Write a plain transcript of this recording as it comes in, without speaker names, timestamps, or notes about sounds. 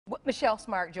Michelle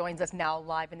Smart joins us now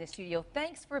live in the studio.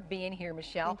 Thanks for being here,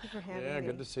 Michelle. Thank you for having me. Yeah,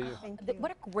 good to see you. Thank you.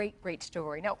 What a great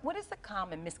story. Now, what is the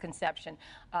common misconception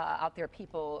out there?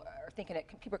 People are thinking that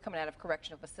people are coming out of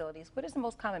correctional facilities. What is the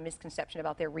most common misconception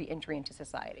about their re-entry into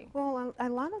society? Well, a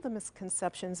lot of the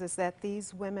misconceptions is that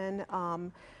these women,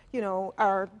 you know,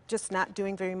 are just not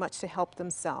doing very much to help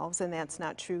themselves, and that's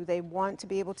not true. They want to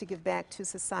be able to give back to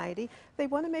society. They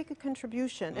want to make a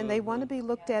contribution, and they want to be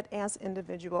looked at as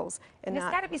individuals. And it's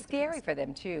got to be scary for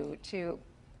them too, to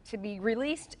be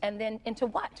released and then into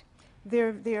what?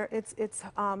 It's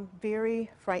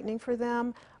very frightening for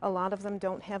them. A lot of them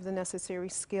don't have the necessary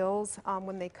skills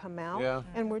when they come out, Yeah.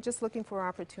 and we're just looking for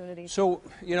opportunities. So,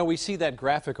 you know, we see that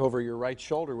graphic over your right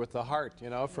shoulder with the heart, you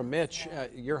know, from Mitch.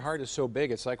 Your heart is so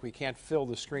big, it's like we can't fill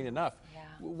the screen enough. Yeah.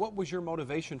 What was your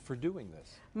motivation for doing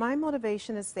this? My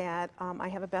motivation is that I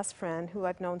have a best friend who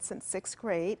I've known since 6th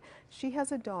grade. She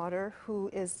has a daughter who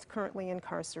is currently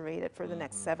incarcerated for the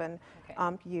next 7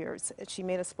 years. She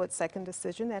made a split-second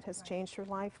decision that has changed her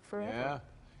life forever. Yeah.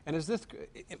 And is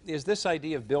this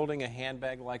idea of building a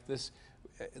handbag like this,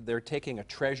 they're taking a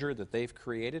treasure that they've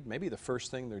created, maybe the first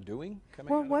thing they're doing?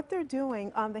 Well, what they're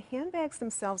doing, the handbags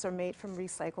themselves are made from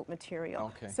recycled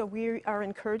material. Okay. So we are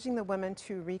encouraging the women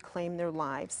to reclaim their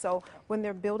lives. So when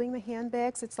they're building the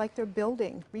handbags, it's like they're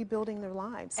rebuilding their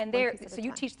lives. And so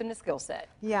you teach them the skill set.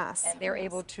 Yes. And they're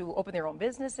able to open their own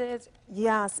businesses.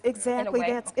 Yes, exactly. way.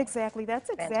 That's exactly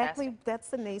Fantastic. that's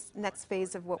the next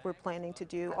phase of what we're planning to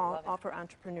do. Offer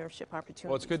entrepreneurship opportunities.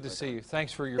 Well, it's good to see you.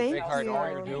 Thanks for your Thank big heart, all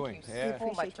you. you're doing. We Yeah. So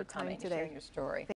much appreciate for your time coming and today. sharing your story.